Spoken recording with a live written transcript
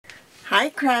Hi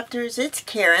crafters, it's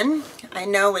Karen. I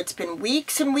know it's been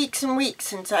weeks and weeks and weeks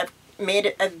since I've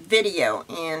made a video,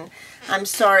 and I'm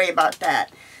sorry about that.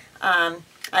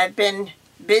 I've been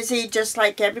busy just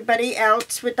like everybody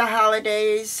else with the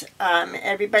holidays.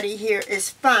 Everybody here is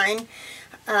fine.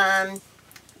 Let's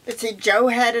see, Joe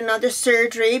had another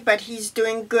surgery, but he's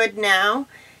doing good now,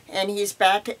 and he's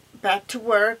back to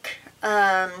work.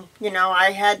 You know,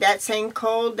 I had that same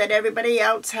cold that everybody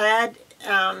else had.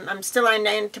 I'm still on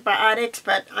antibiotics,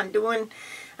 but I'm doing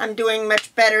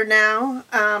much better now.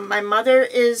 My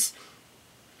mother's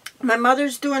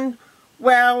doing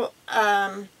well.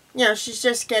 You know, she's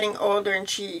just getting older,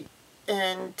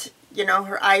 and you know,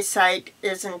 her eyesight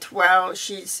isn't well.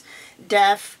 She's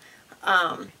deaf.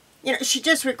 You know, she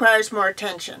just requires more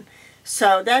attention.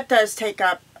 So that does take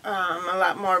up a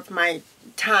lot more of my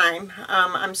time.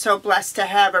 I'm so blessed to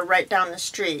have her right down the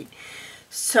street.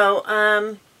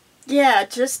 So, yeah,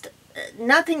 just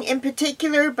nothing in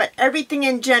particular, but everything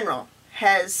in general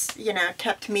has, you know,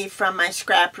 kept me from my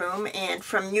scrap room and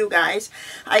from you guys.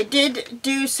 I did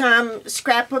do some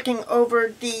scrapbooking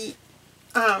over the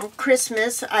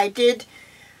Christmas. I did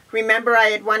remember I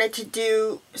had wanted to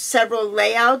do several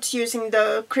layouts using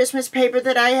the Christmas paper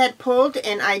that I had pulled,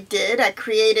 and I did. I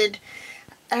created,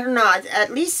 I don't know,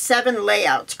 at least 7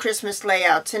 layouts, Christmas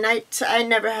layouts, and I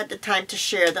never had the time to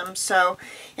share them. So,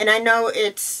 and I know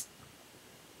it's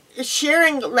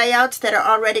sharing layouts that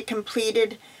are already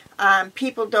completed.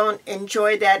 People don't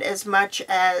enjoy that as much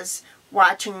as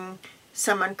watching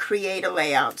someone create a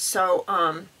layout. So,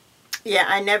 yeah,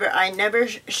 I never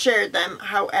shared them.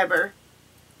 However,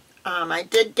 I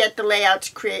did get the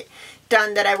layouts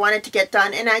done that I wanted to get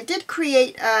done, and I did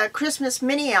create a Christmas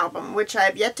mini album, which I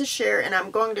have yet to share, and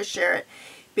I'm going to share it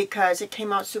because it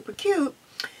came out super cute.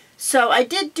 So I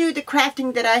did do the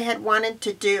crafting that I had wanted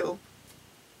to do.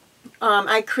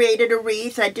 I created a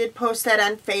wreath. I did post that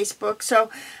on Facebook. So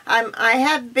I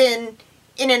have been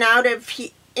in and out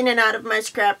of my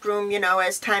scrap room, you know,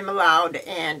 as time allowed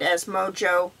and as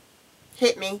Mojo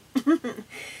hit me.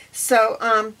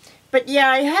 So, but yeah,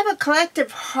 I have a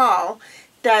collective haul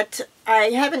that I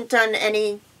haven't done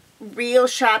any real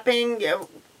shopping.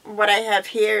 What I have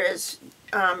here is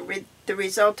the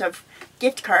result of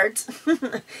gift cards.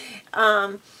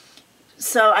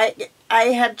 So I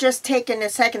have just taken a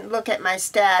second look at my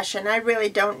stash, and I really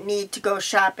don't need to go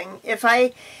shopping. If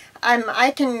I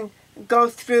can go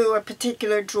through a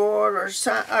particular drawer or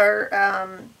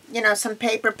you know, some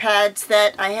paper pads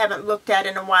that I haven't looked at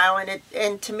in a while,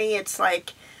 and to me it's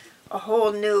like a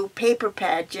whole new paper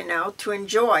pad, you know, to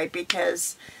enjoy,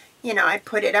 because, you know, I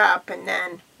put it up and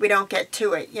then we don't get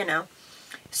to it, you know.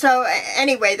 So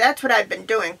anyway, that's what I've been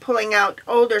doing, pulling out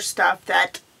older stuff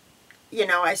that, you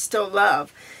know, I still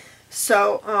love.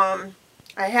 So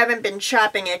I haven't been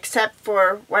shopping except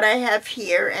for what I have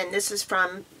here, and this is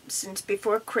from since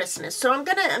before Christmas. So I'm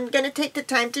gonna take the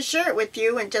time to share it with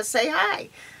you and just say hi.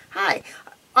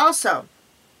 Also,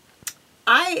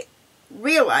 I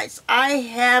realize I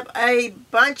have a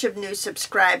bunch of new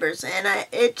subscribers, and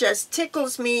it just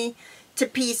tickles me to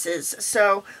pieces.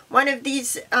 So one of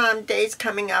these days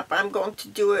coming up, I'm going to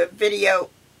do a video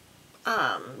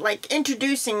like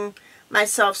introducing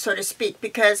myself, so to speak,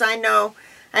 because I know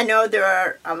there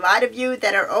are a lot of you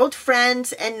that are old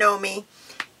friends and know me,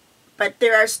 but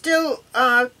there are still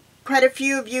quite a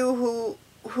few of you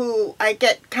who I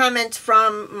get comments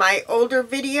from my older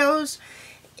videos,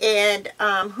 and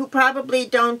who probably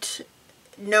don't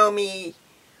know me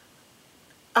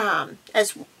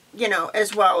as, you know,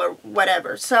 as well or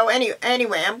whatever. So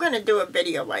anyway, I'm going to do a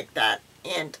video like that,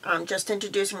 and just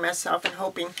introducing myself and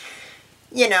hoping,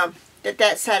 you know,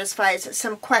 that satisfies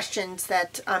some questions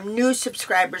that new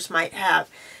subscribers might have.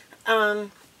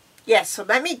 Yes, so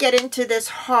let me get into this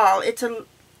haul. It's a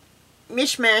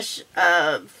mishmash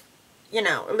of, you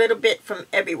know, a little bit from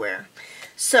everywhere.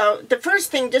 So the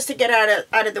first thing, just to get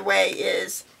out of the way,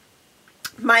 is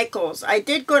Michael's. I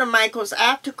did go to Michael's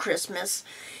after Christmas,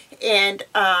 and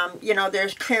you know, they're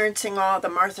clearancing all the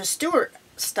Martha Stewart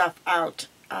stuff out.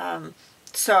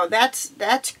 So that's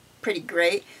pretty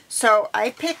great. So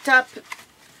I picked up,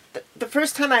 the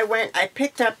first time I went, I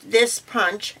picked up this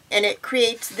punch, and it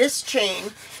creates this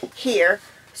chain here.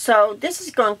 So this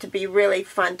is going to be really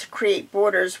fun to create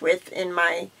borders with in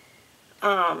my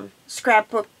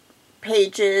scrapbook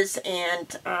pages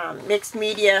and mixed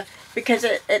media, because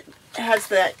it has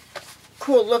that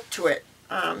cool look to it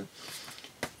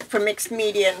for mixed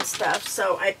media and stuff.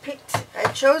 So I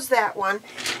chose that one,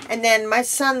 and then my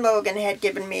son Logan had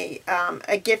given me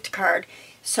a gift card,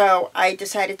 so I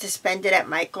decided to spend it at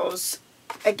Michael's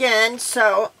again.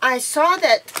 So I saw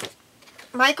that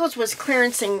Michael's was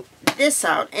clearancing this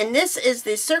out. And this is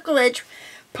the Circle Edge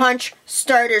Punch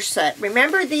Starter Set.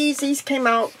 Remember these? These came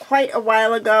out quite a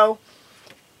while ago.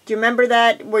 Do you remember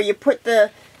that? Where you put the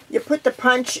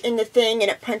punch in the thing and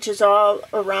it punches all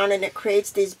around and it creates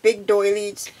these big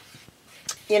doilies.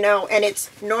 You know, and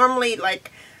it's normally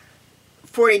like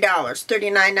 $40,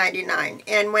 $39.99.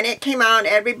 And when it came out,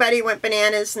 everybody went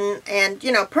bananas and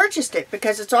you know, purchased it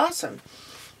because it's awesome.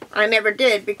 I never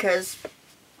did because,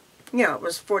 you know, it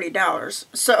was $40.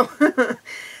 So,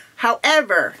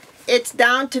 however, it's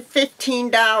down to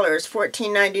 $15,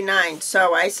 $14.99.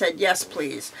 So I said, yes,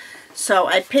 please. So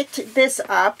I picked this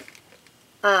up.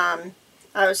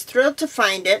 I was thrilled to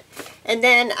find it. And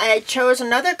then I chose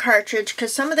another cartridge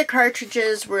because some of the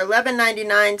cartridges were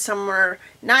 $11.99, some were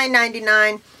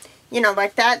 $9.99, you know,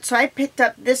 like that. So I picked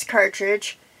up this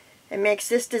cartridge. It makes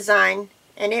this design,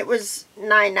 and it was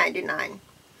 $9.99.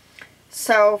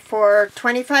 So for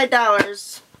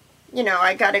 $25, you know,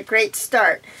 I got a great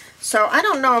start. So I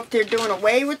don't know if they're doing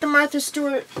away with the Martha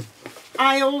Stewart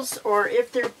aisles or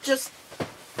if they're just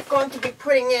going to be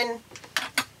putting in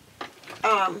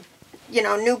you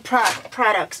know, new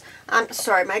products. I'm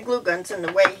sorry, my glue gun's in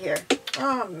the way here.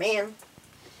 Oh, man.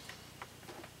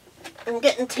 I'm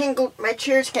getting tangled. My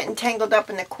chair's getting tangled up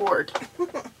in the cord.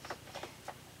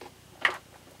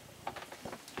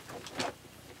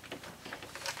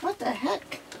 What the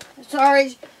heck?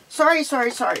 Sorry.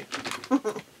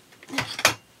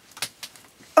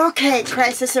 Okay,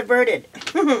 crisis averted.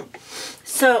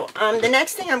 So, the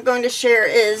next thing I'm going to share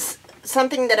is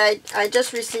something that I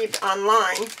just received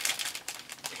online.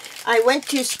 I went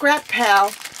to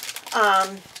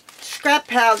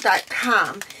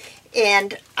scrappal.com,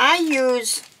 and I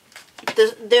use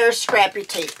their scrappy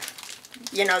tape.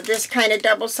 You know, this kind of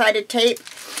double-sided tape.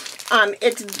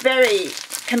 It's very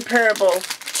comparable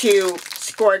to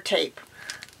score tape.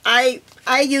 I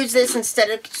use this instead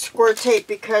of score tape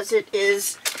because it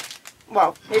is,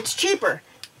 well, it's cheaper.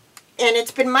 And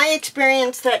it's been my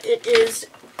experience that it is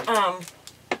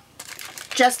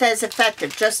just as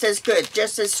effective, just as good,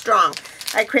 just as strong.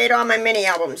 I create all my mini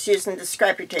albums using the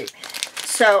scrappy tape.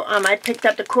 So I picked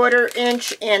up the 1/4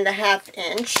 inch and the 1/2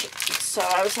 inch. So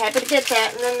I was happy to get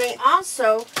that. And then they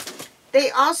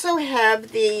also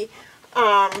have the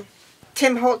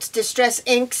Tim Holtz Distress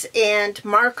inks and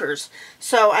markers.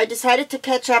 So I decided to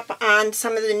catch up on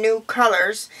some of the new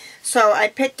colors. So I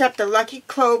picked up the Lucky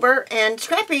Clover, and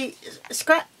Scrap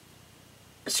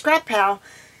Pal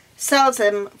sells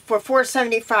them for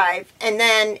 $4.75, and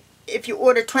then if you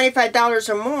order $25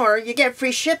 or more, you get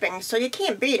free shipping, so you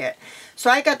can't beat it.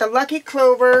 So I got the Lucky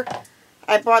Clover,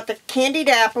 I bought the Candied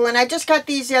Apple, and I just got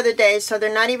these the other day, so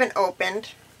they're not even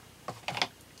opened,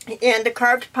 and the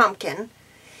Carved Pumpkin,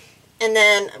 and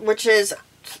then, which is,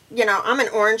 you know, I'm an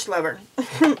orange lover.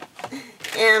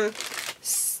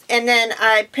 And then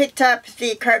I picked up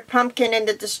the Carved Pumpkin and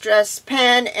the Distress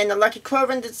pen and the Lucky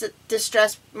Clover and the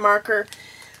Distress marker.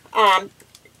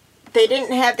 They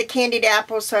didn't have the Candied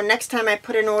Apple, so next time I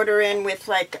put an order in with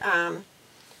like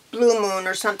Blue Moon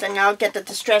or something, I'll get the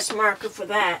Distress marker for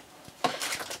that.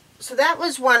 So that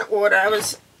was one order. I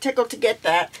was tickled to get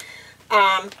that.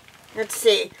 Let's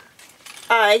see.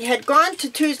 I had gone to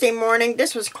Tuesday Morning.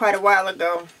 This was quite a while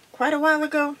ago. Quite a while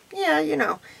ago? Yeah, you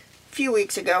know, a few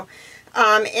weeks ago.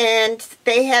 And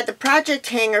they had the project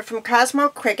hanger from Cosmo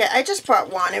Cricket. I just bought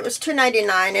one. It was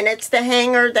 $2.99, and it's the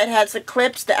hanger that has the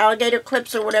clips, the alligator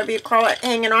clips or whatever you call it,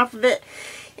 hanging off of it.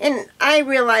 And I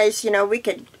realized, you know, we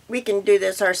can do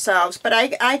this ourselves, but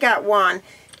I got one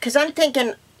because I'm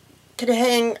thinking could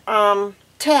hang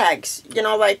tags, you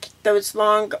know, like those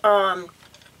long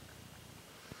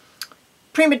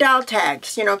Prima Doll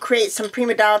tags, you know, create some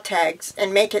Prima Doll tags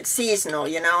and make it seasonal,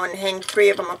 you know, and hang 3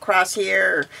 of them across here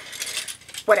or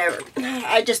whatever.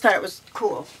 I just thought it was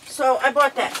cool. So I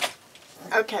bought that.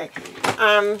 Okay.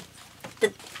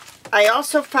 I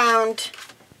also found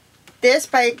this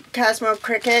by Cosmo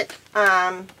Cricket.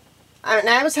 And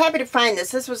I was happy to find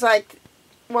this. This was like,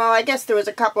 well, I guess there was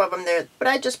a couple of them there, but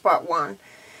I just bought one.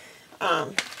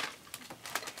 You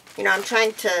know, I'm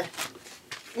trying to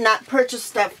not purchase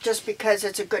stuff just because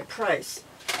it's a good price,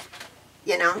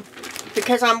 you know,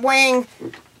 because I'm weighing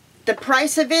the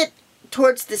price of it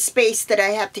towards the space that I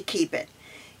have to keep it,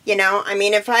 you know. I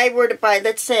mean, if I were to buy,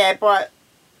 let's say I bought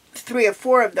 3 or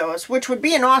 4 of those, which would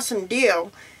be an awesome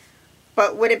deal,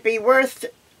 but would it be worth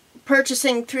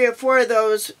purchasing 3 or 4 of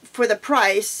those for the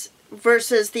price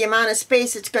versus the amount of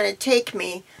space it's going to take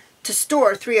me to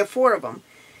store 3 or 4 of them?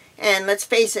 And let's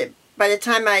face it, by the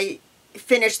time I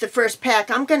finish the first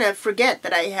pack, I'm going to forget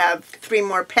that I have 3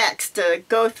 more packs to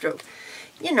go through.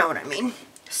 You know what I mean.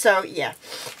 So, yeah.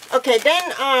 Okay,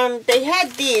 then they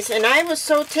had these, and I was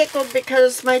so tickled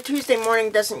because my Tuesday morning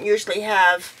doesn't usually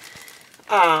have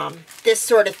this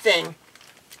sort of thing.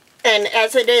 And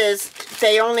as it is,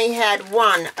 they only had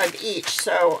one of each,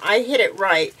 so I hit it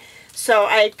right. So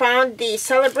I found the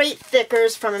Celebrate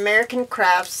Thickers from American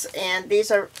Crafts, and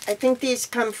these are, I think these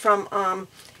come from,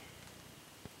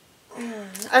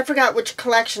 I forgot which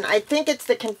collection. I think it's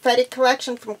the Confetti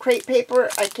collection from Crate Paper.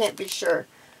 I can't be sure.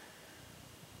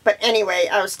 But anyway,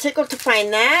 I was tickled to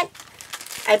find that.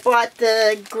 I bought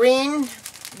the green,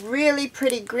 really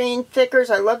pretty green thickers.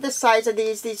 I love the size of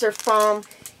these. These are foam,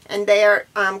 and they are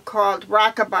called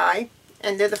Rockabye.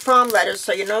 And they're the foam letters,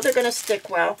 so you know they're going to stick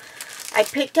well. I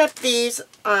picked up these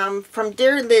from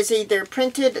Dear Lizzie. They're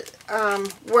printed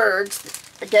words.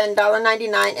 Again,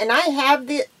 $1.99. And I have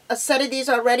a set of these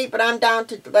already, but I'm down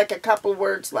to like a couple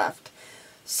words left.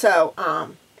 So,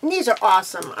 and these are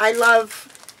awesome. I love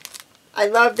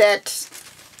that.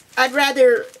 I'd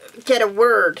rather get a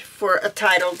word for a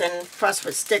title than fuss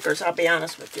with stickers, I'll be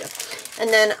honest with you.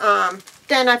 And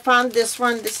then I found this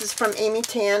one. This is from Amy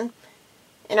Tan.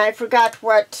 And I forgot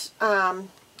what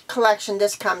collection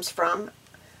this comes from.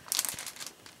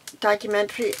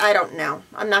 Documentary, I don't know.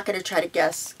 I'm not going to try to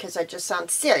guess because that just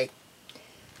sounds silly.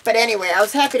 But anyway, I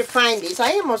was happy to find these.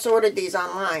 I almost ordered these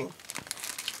online.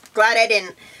 Glad I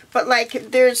didn't. But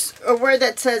like, there's a word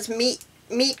that says meet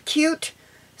cute.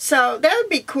 So that would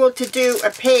be cool to do a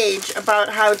page about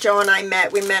how Joe and I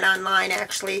met. We met online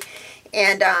actually.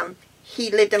 And he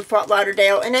lived in Fort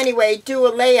Lauderdale. And anyway, do a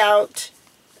layout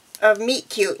of Meet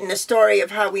Cute and the story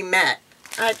of how we met.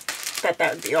 I thought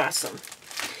that would be awesome.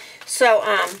 So,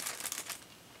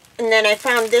 and then I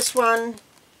found this one.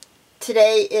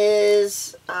 Today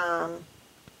is, I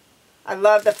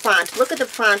love the font. Look at the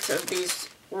fonts of these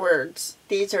words.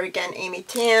 These are, again, Amy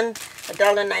Tan,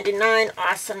 $1.99,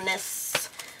 awesomeness.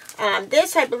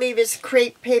 This, I believe, is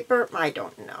Crate Paper. I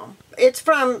don't know. It's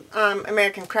from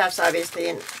American Crafts, obviously.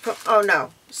 And oh, no.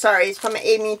 Sorry, it's from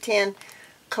Amy Tan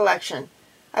collection.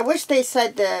 I wish they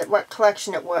said what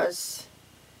collection it was.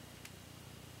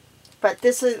 But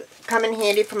this is come in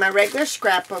handy for my regular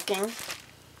scrapbooking.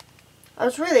 I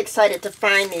was really excited to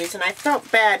find these, and I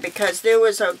felt bad because there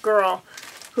was a girl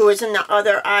who was in the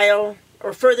other aisle,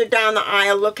 or further down the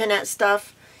aisle, looking at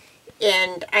stuff,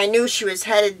 and I knew she was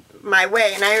headed my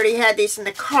way, and I already had these in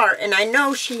the cart, and I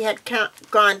know she had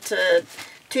gone to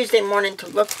Tuesday morning to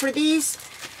look for these,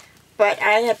 but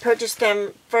I had purchased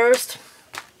them first.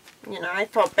 You know, I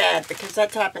felt bad because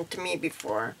that's happened to me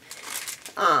before.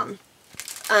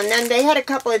 And then they had a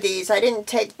couple of these. I didn't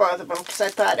take both of them because I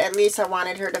thought at least I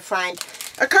wanted her to find...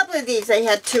 A couple of these they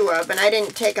had two of, and I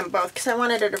didn't take them both because I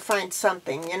wanted her to find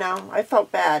something, you know. I felt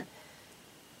bad.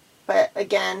 But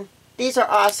again, these are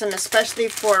awesome, especially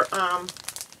for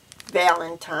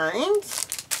Valentine's.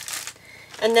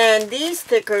 And then these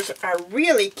stickers are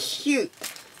really cute.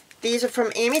 These are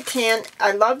from Amy Tan.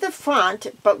 I love the font,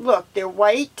 but look, they're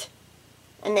white,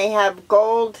 and they have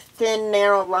gold, thin,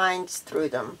 narrow lines through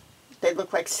them. They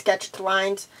look like sketched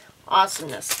lines.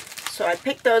 Awesomeness. So I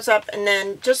picked those up, and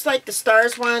then just like the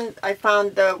stars one, I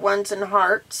found the ones in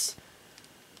hearts.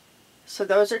 So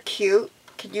those are cute.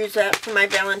 Could use that for my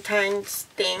Valentine's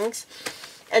things.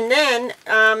 And then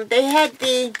they had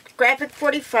the Graphic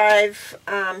 45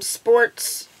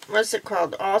 sports, what's it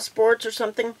called? All Sports or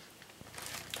something.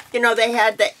 You know, they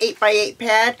had the 8x8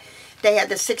 pad. They had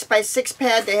the 6x6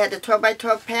 pad. They had the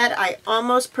 12x12 pad. I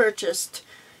almost purchased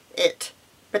it.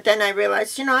 But then I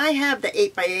realized, you know, I have the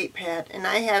 8x8 pad, and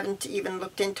I haven't even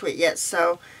looked into it yet,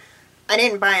 so I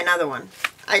didn't buy another one.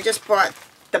 I just bought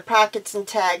the pockets and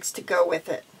tags to go with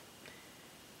it.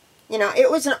 You know, it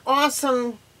was an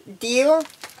awesome deal,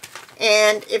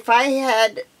 and if I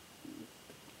had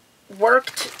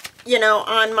worked, you know,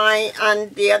 on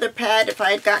the other pad, if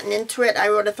I had gotten into it, I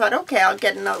would have thought, okay, I'll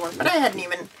get another one. But I haven't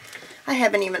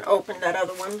even opened that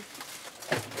other one.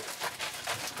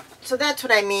 So that's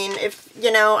what I mean. If,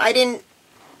 you know, I didn't,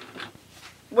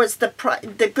 was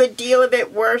the good deal of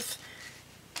it worth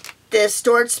the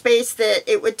storage space that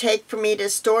it would take for me to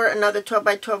store another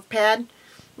 12x12 pad?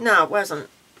 No, it wasn't.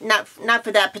 Not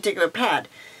for that particular pad.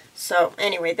 So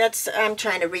anyway, I'm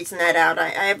trying to reason that out. I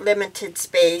have limited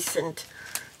space, and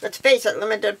let's face it,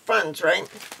 limited funds, right?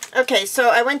 Okay, so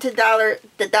I went to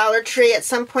the Dollar Tree at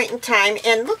some point in time,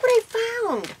 and look what I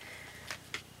found.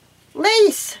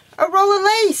 Lace. A roll of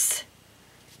lace.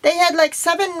 They had like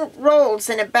 7 rolls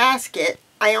in a basket.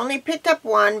 I only picked up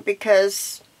one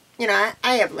because, you know,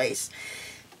 I have lace.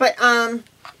 But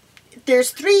there's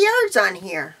 3 yards on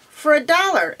here for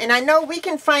 $1. And I know we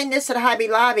can find this at Hobby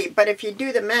Lobby, but if you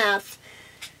do the math,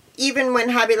 even when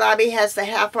Hobby Lobby has the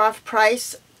half off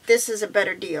price, this is a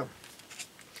better deal.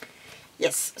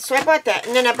 Yes, so I bought that.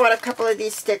 And then I bought a couple of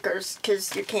these stickers,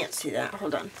 because you can't see that.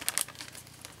 Hold on.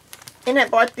 And I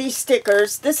bought these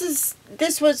stickers.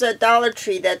 This was a Dollar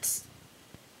Tree that's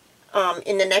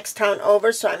in the next town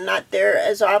over, so I'm not there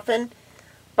as often.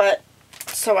 But,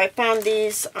 so I found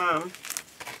these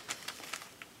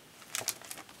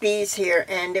here,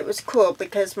 and it was cool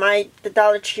because the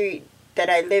Dollar Tree that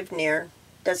I live near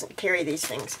doesn't carry these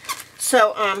things.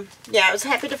 So, yeah, I was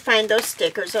happy to find those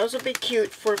stickers. Those would be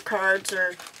cute for cards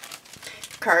or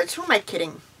cards. Who am I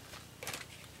kidding?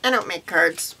 I don't make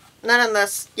cards. Not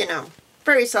unless, you know,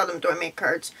 very seldom do I make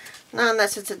cards. Not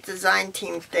unless it's a design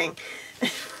team thing.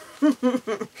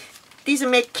 These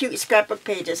will make cute scrapbook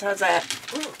pages. How's that?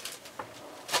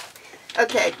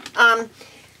 Okay,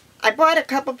 I bought a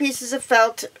couple pieces of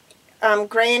felt,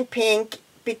 gray and pink,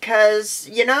 because,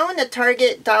 you know, in the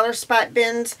Target dollar spot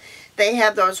bins, they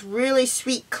have those really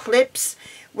sweet clips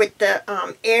with the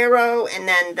arrow and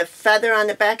then the feather on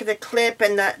the back of the clip,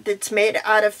 and it's made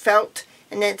out of felt,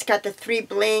 and then it's got the 3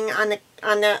 bling on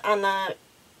the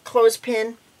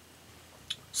clothespin.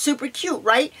 Super cute,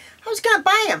 right? I was gonna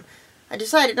buy them. I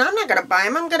decided I'm not gonna buy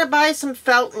them. I'm gonna buy some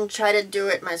felt and try to do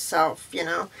it myself, you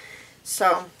know.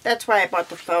 So that's why I bought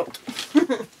the felt.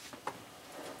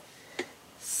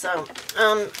 So,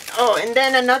 oh, and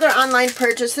then another online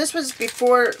purchase. This was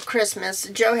before Christmas.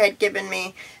 Joe had given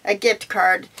me a gift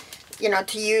card, you know,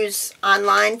 to use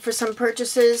online for some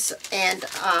purchases. And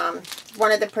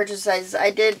one of the purchases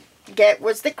I did get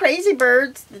was the Crazy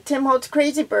Birds, the Tim Holtz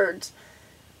Crazy Birds.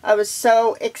 I was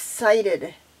so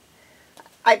excited.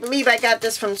 I believe I got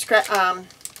this from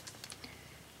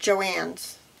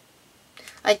Joann's.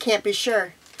 I can't be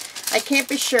sure. I can't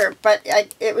be sure, but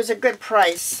it was a good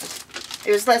price. It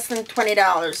was less than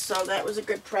 $20, so that was a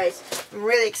good price. I'm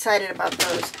really excited about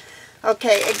those.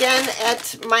 Okay, again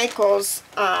at Michael's,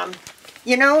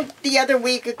 you know, the other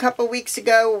week, a couple weeks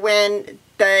ago, when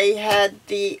they had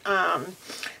the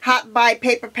Hot Buy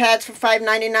paper pads for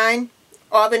 $5.99,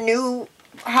 all the new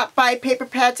Hot Buy paper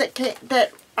pads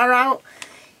that are out.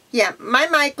 Yeah, my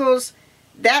Michael's,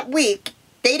 that week,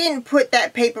 they didn't put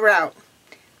that paper out.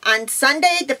 On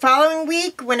Sunday, the following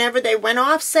week, whenever they went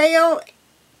off sale,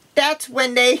 that's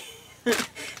when they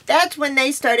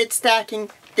started stacking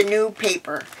the new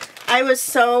paper. I was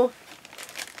so,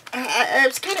 I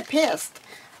was kind of pissed.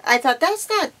 I thought, that's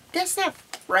not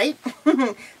right.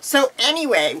 So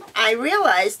anyway, I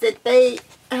realized that they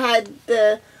had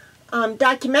the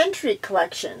documentary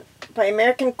collection by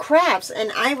American Crafts,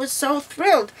 and I was so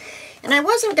thrilled. And I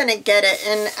wasn't going to get it,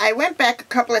 and I went back a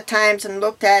couple of times and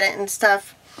looked at it and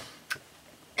stuff.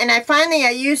 And I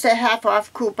used a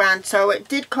half-off coupon, so it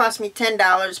did cost me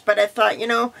 $10, but I thought, you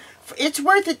know, it's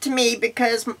worth it to me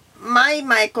because my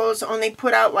Michaels only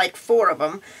put out like 4 of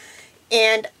them.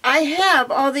 And I have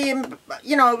all the,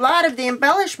 you know, a lot of the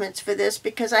embellishments for this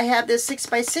because I have this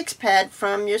 6x6 pad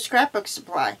from your scrapbook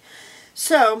supply.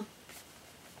 So,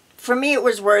 for me it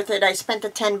was worth it. I spent the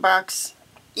 $10,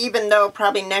 even though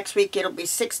probably next week it'll be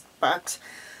 $6.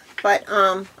 But,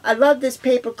 I love this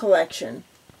paper collection.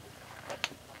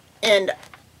 And,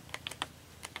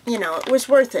 you know, it was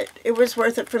worth it. It was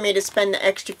worth it for me to spend the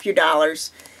extra few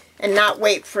dollars and not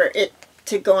wait for it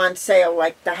to go on sale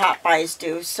like the Hot Buys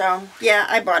do. So, yeah,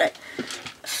 I bought it.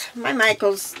 My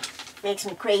Michaels makes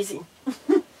me crazy.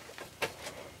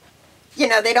 You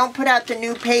know, they don't put out the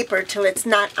new paper till it's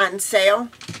not on sale.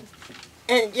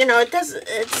 And, you know,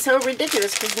 it's so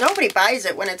ridiculous because nobody buys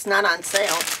it when it's not on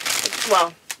sale.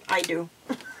 Well, I do.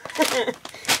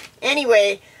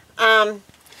 Anyway,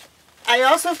 I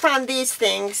also found these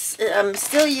things. I'm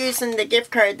still using the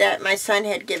gift card that my son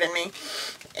had given me.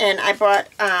 And I bought,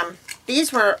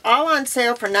 these were all on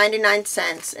sale for 99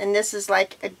 cents. And this is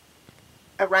like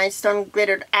a rhinestone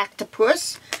glittered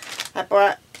octopus. I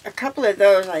bought a couple of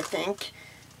those, I think.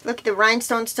 Look at the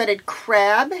rhinestone studded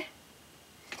crab.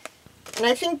 And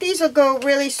I think these will go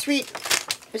really sweet.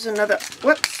 There's another,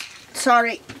 whoops,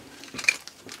 sorry.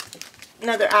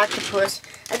 Another octopus.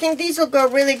 I think these will go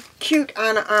really cute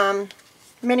on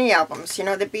mini albums. You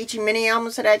know, the beachy mini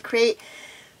albums that I create.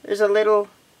 There's a little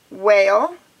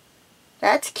whale.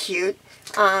 That's cute.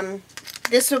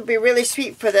 This will be really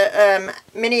sweet for the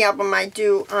mini album I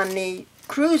do on the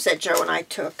cruise that Joe and I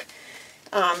took.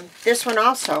 This one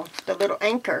also, the little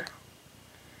anchor.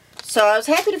 So I was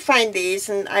happy to find these,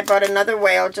 and I bought another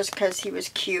whale just because he was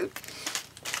cute.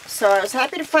 So I was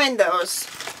happy to find those.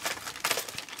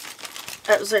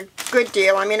 That was a good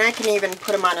deal. I mean, I can even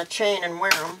put them on a chain and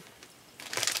wear them.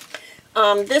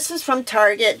 This is from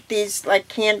Target, these like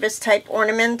canvas type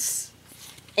ornaments.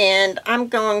 And I'm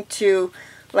going to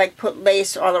like put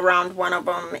lace all around one of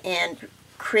them and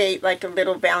create like a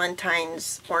little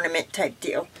Valentine's ornament type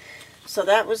deal. So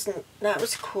that was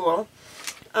cool.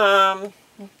 The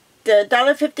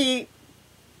 $1.50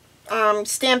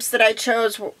 stamps that I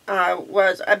chose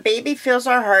was "A Baby Fills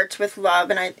Our Hearts with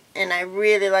Love," and I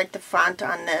really like the font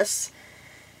on this.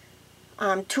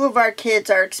 2 of our kids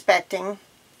are expecting.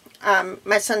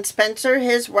 My son Spencer,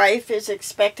 his wife, is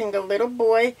expecting a little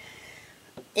boy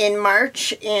in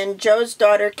March, and Joe's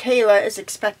daughter Kayla is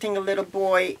expecting a little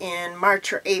boy in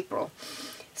March or April.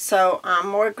 So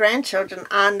more grandchildren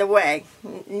on the way.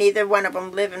 Neither one of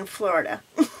them live in Florida.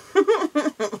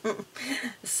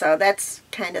 So that's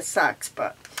kind of sucks.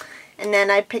 But and then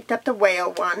I picked up the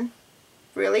whale one.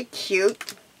 Really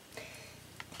cute.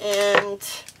 And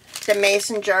the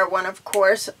mason jar one, of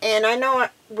course. And I know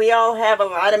we all have a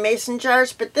lot of mason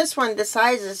jars, but this one, the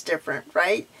size is different,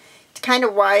 right? It's kind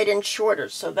of wide and shorter,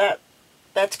 so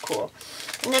that's cool.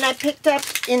 And then I picked up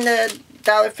in the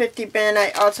 $1.50 bin,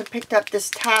 I also picked up this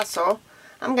tassel.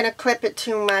 I'm going to clip it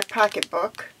to my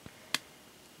pocketbook.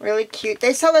 Really cute.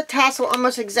 They sell a tassel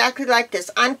almost exactly like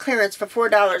this on clearance for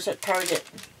 $4 at Target.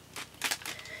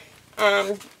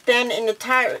 Then in the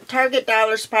Target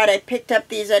dollar spot, I picked up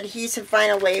these adhesive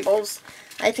vinyl labels.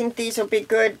 I think these will be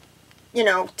good, you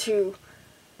know, to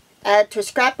add to a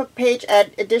scrapbook page,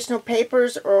 add additional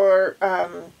papers, or,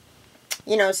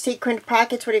 you know, sequined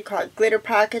pockets, what do you call it, glitter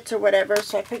pockets or whatever.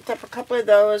 So I picked up a couple of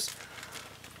those,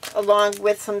 along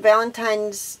with some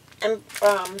Valentine's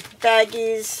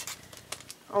baggies,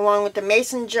 along with the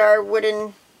mason jar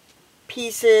wooden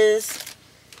pieces.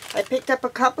 I picked up a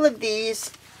couple of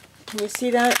these. Can you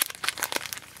see that?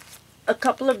 A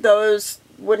couple of those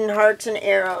wooden hearts and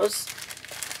arrows.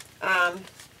 A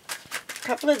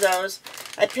couple of those.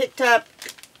 I picked up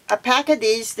a pack of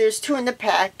these. There's 2 in the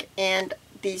pack, and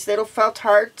these little felt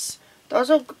hearts. Those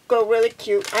will go really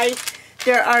cute.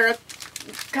 There are a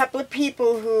couple of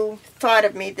people who thought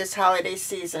of me this holiday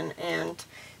season, and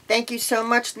thank you so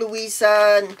much,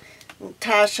 Louisa and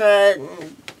Tasha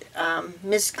and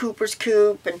Miss Cooper's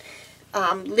Coop and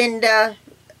Linda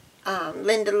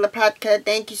Lapatka.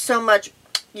 Thank you so much.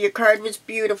 Your card was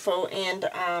beautiful, and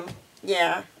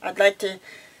yeah, I'd like to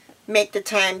make the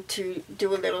time to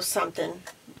do a little something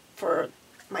for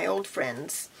my old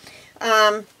friends.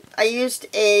 I used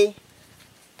a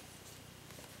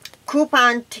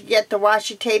coupon to get the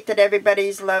washi tape that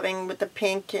everybody's loving with the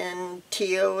pink and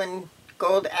teal and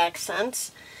gold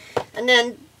accents. And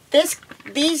then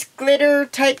these glitter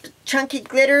type chunky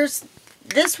glitters,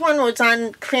 this one was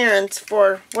on clearance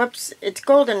for, whoops, it's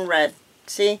golden red,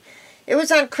 see? It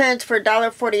was on clearance for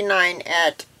 $1.49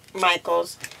 at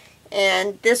Michael's.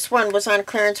 And this one was on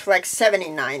clearance for like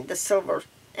 $79, the silver.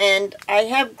 And I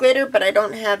have glitter, but I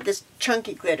don't have this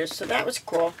chunky glitter, so that was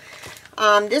cool.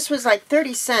 This was like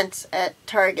 30 cents at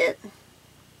Target.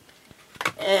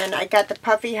 And I got the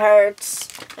puffy hearts.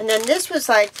 And then this was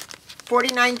like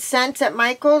 49 cents at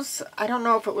Michael's. I don't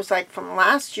know if it was like from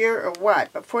last year or what,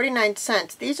 but 49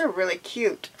 cents. These are really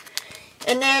cute.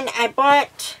 And then I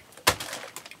bought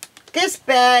this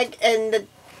bag in the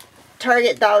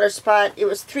Target dollar spot. It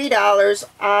was $3.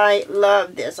 I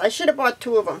love this. I should have bought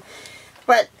 2 of them.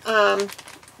 But,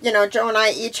 you know, Joe and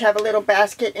I each have a little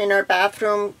basket in our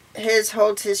bathroom. His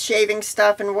holds his shaving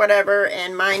stuff and whatever,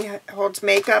 and mine holds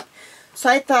makeup. So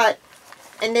I thought,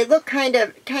 and they look kind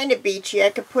of beachy. I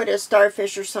could put a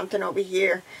starfish or something over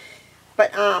here.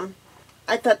 But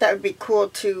I thought that would be cool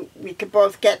too. We could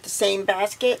both get the same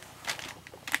basket.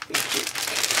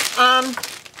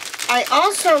 I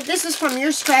also, this is from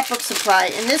Your Scrapbook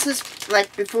Supply, and this is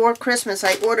like before Christmas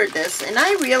I ordered this, and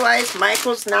I realized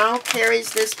Michael's now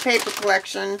carries this paper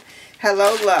collection,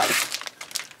 Hello Love.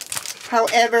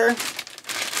 However,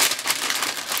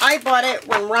 I bought it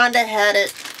when Rhonda had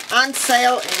it on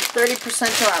sale and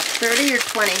 30% off, 30 or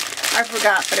 20, I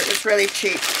forgot, but it was really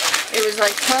cheap. It was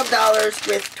like $12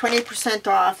 with 20%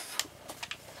 off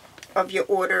of your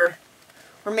order,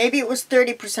 or maybe it was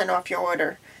 30% off your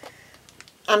order.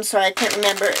 I'm sorry, I can't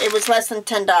remember. It was less than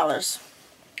 $10.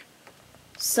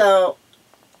 So,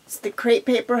 it's the crepe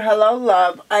paper Hello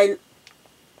Love. I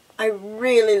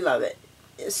really love it.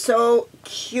 It's so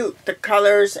cute. The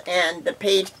colors and the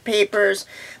page papers.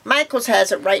 Michael's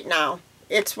has it right now.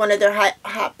 It's one of their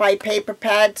hot buy paper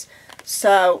pads.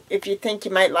 So, if you think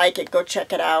you might like it, go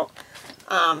check it out.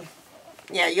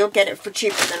 Yeah, you'll get it for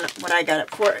cheaper than what I got it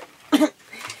for.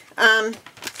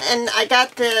 And I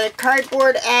got the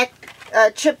cardboard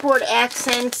chipboard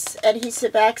accents,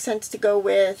 adhesive accents to go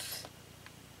with.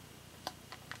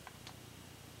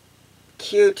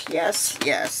 Cute, yes,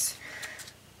 yes.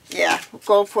 Yeah,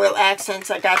 gold foil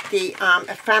accents. I got the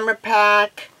ephemera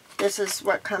pack, This is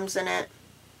what comes in it.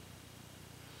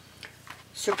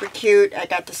 Super cute. I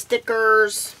got the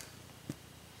stickers.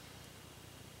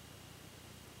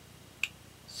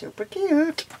 Super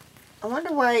cute. I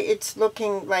wonder why it's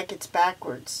looking like it's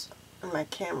backwards on my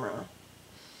camera.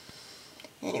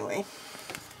 Anyway.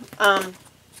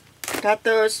 Got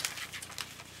those.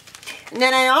 And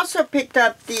then I also picked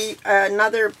up the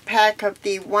another pack of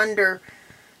the Wonder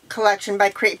collection by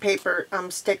Crate Paper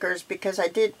stickers, because I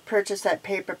did purchase that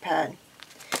paper pad.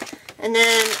 And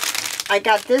then I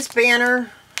got this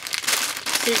banner.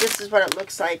 See, this is what it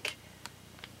looks like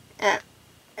at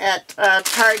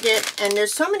Target. And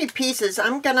there's so many pieces.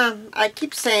 I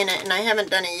keep saying it and I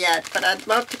haven't done it yet, but I'd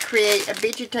love to create a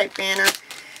beachy type banner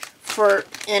for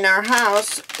in our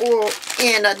house,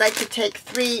 and I'd like to take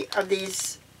 3 of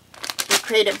these and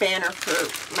create a banner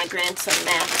for my grandson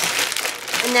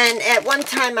Max. And then at one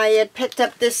time I had picked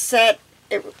up this set.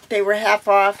 They were half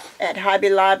off at Hobby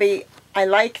Lobby. I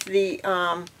like the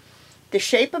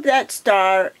shape of that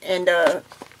star and the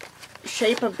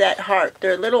shape of that heart.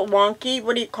 They're a little wonky.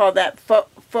 What do you call that?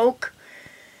 Folk?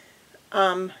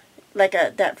 Like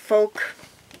that folk.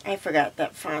 I forgot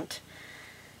that font.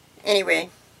 Anyway,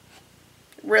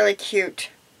 really cute.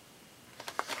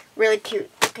 Really cute.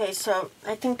 Okay, so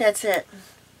I think that's it.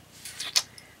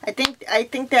 I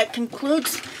think that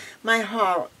concludes my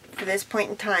haul for this point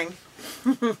in time.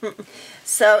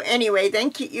 So anyway,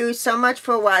 thank you so much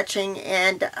for watching,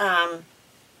 and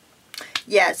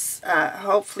yes,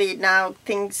 hopefully now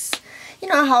things, you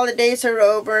know, holidays are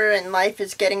over and life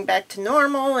is getting back to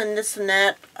normal and this and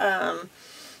that.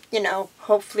 You know,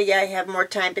 hopefully I have more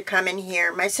time to come in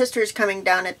here. My sister is coming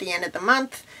down at the end of the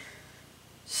month,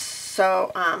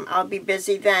 so I'll be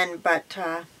busy then, but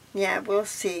yeah, we'll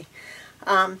see.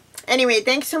 Anyway,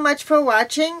 thanks so much for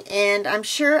watching, and I'm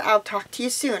sure I'll talk to you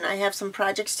soon. I have some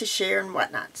projects to share and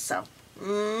whatnot, so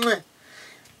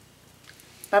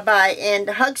bye-bye, and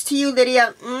hugs to you,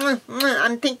 Lydia.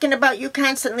 I'm thinking about you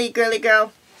constantly, girly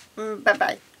girl.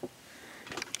 Bye-bye.